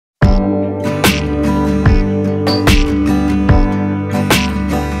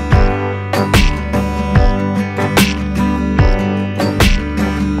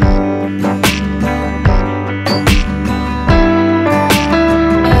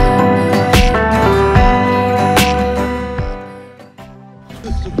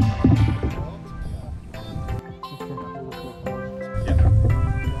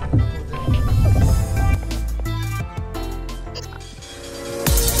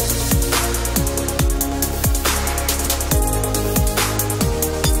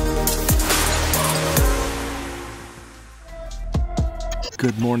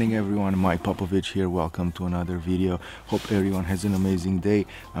Good morning everyone, Mike Popovich here. Welcome to another video. Hope everyone has an amazing day.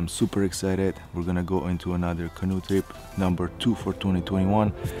 I'm super excited. We're gonna go into another canoe trip, number 2 for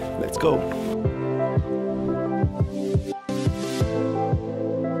 2021. Let's go.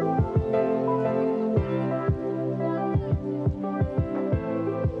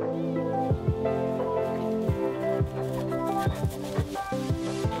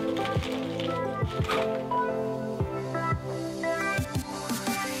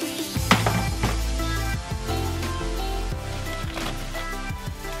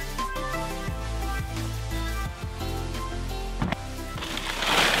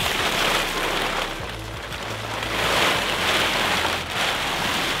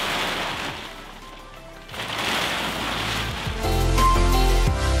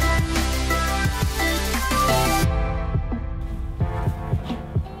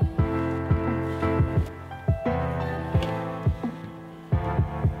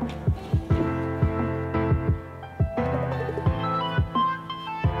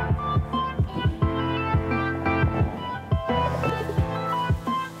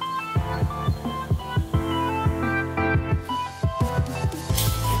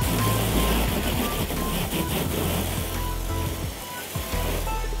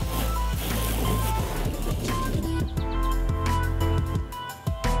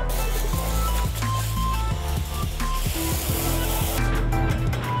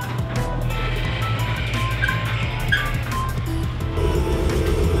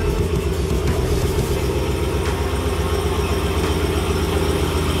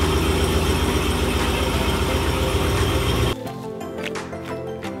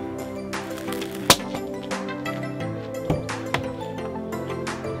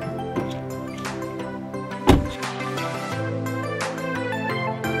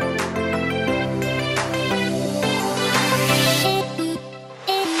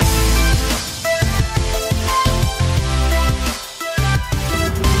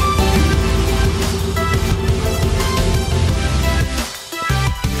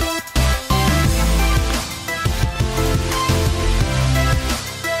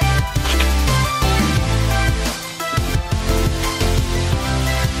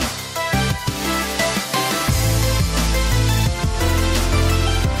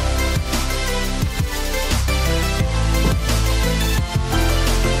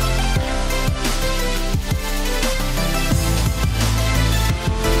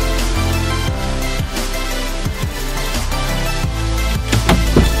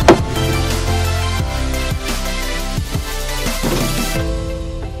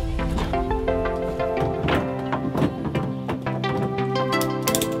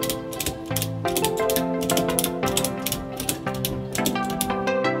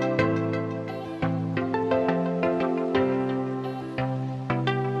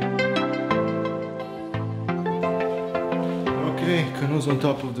 Okay, canoe's on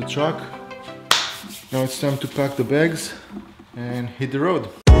top of the truck. Now it's time to pack the bags and hit the road.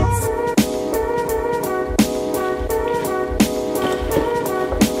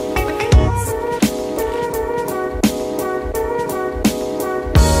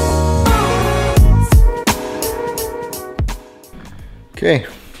 Okay,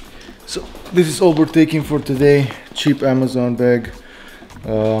 so this is all we're taking for today. Cheap Amazon bag.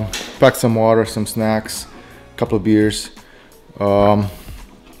 Pack some water, some snacks, a couple of beers.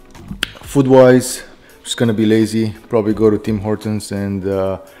 Food wise, just gonna be lazy, probably go to Tim Hortons and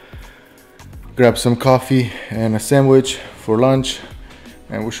grab some coffee and a sandwich for lunch,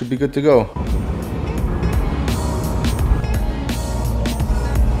 and we should be good to go.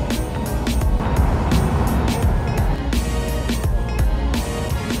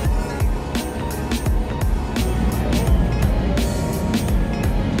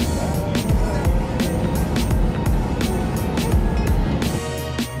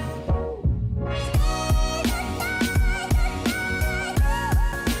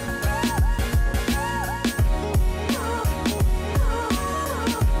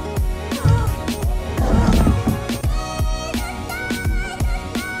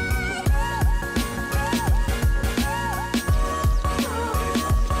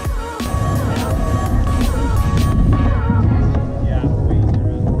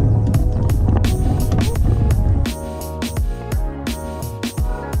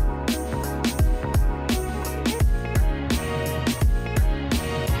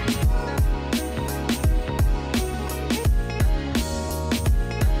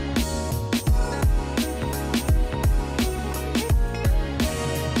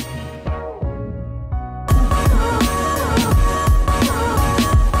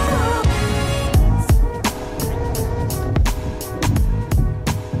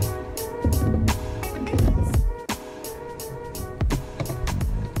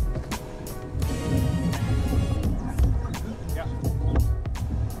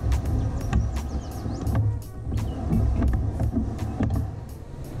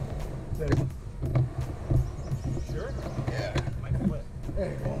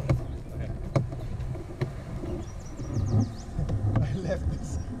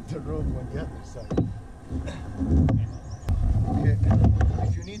 other side. Okay.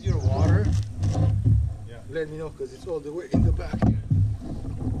 If you need your water, yeah, let me know because it's all the way in the back here.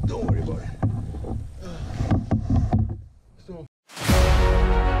 Don't worry about it. So.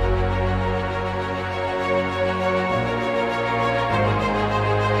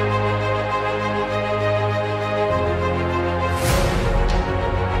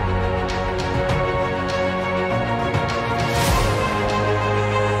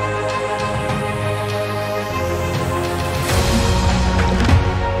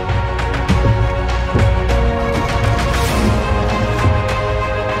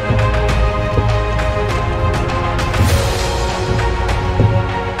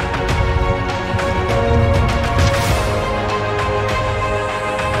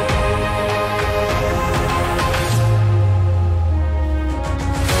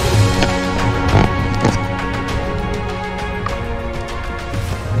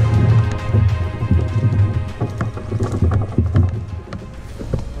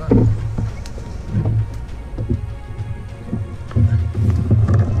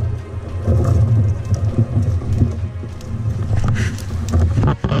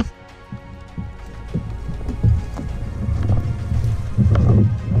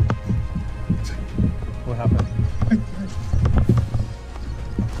 What happened?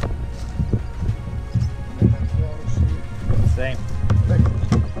 Same. You're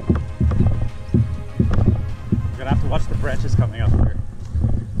gonna have to watch the branches coming up here.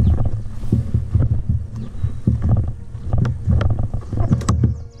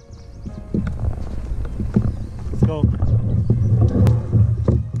 Let's go.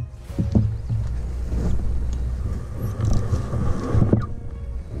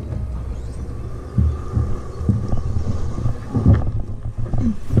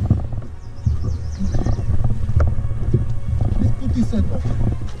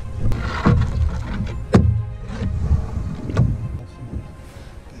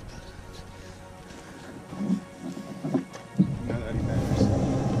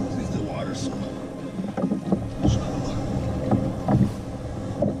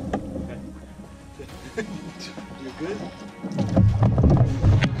 You good?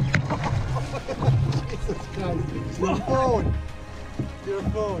 Jesus Christ. Your phone! Your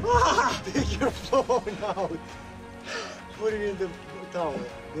phone! Take your phone out! Put it in the towel.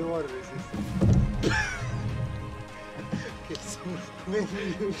 The water resistant. Okay, so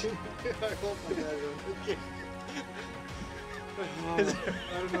maybe you should. I hope I got it. Okay. I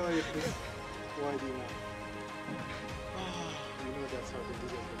don't know if it's why do you want. You know that's how the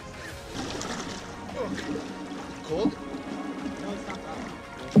video works. Oh. Cold? No, it's not that.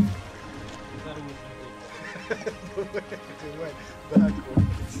 I thought it was It went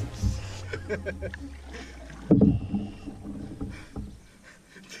backwards.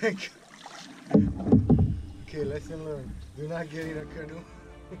 Thank you. Okay, lesson learned. Do not get in a canoe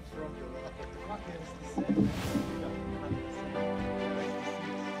from the water.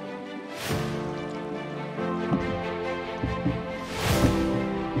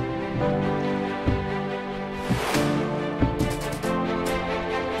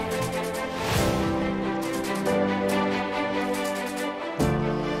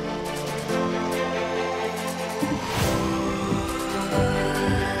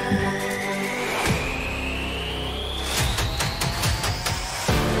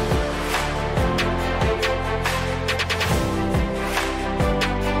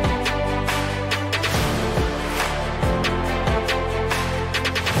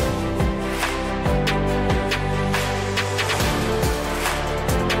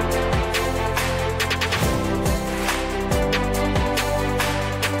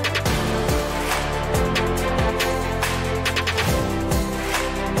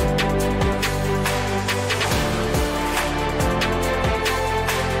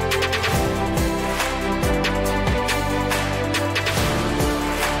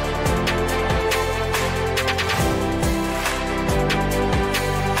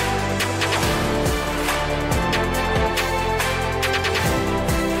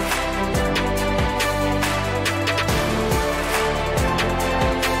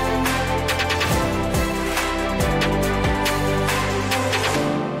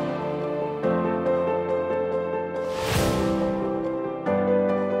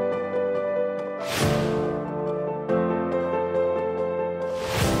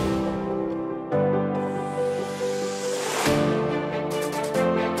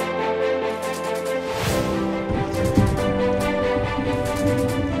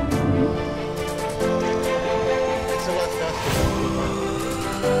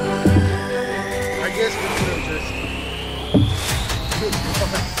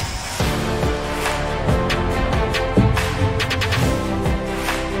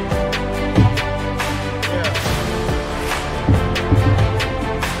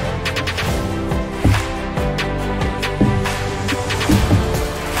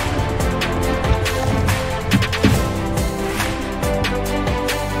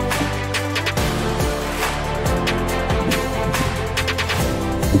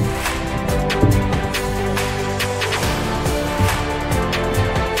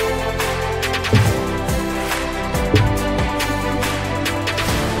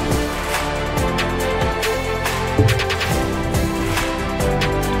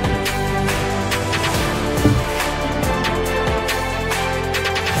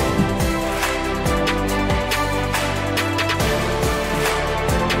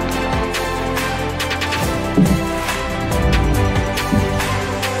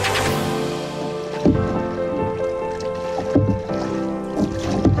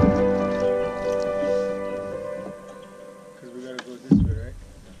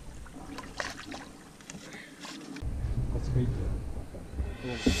 Straight.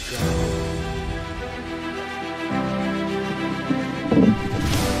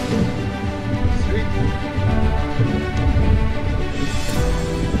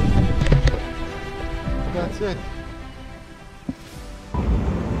 That's it.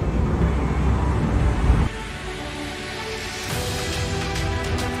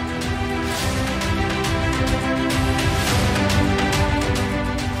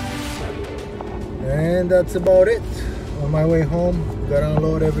 And that's about it. On my way home, gotta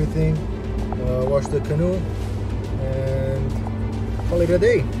unload everything, wash the canoe, and call it a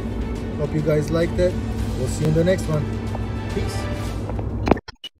day. Hope you guys liked it. We'll see you in the next one. Peace.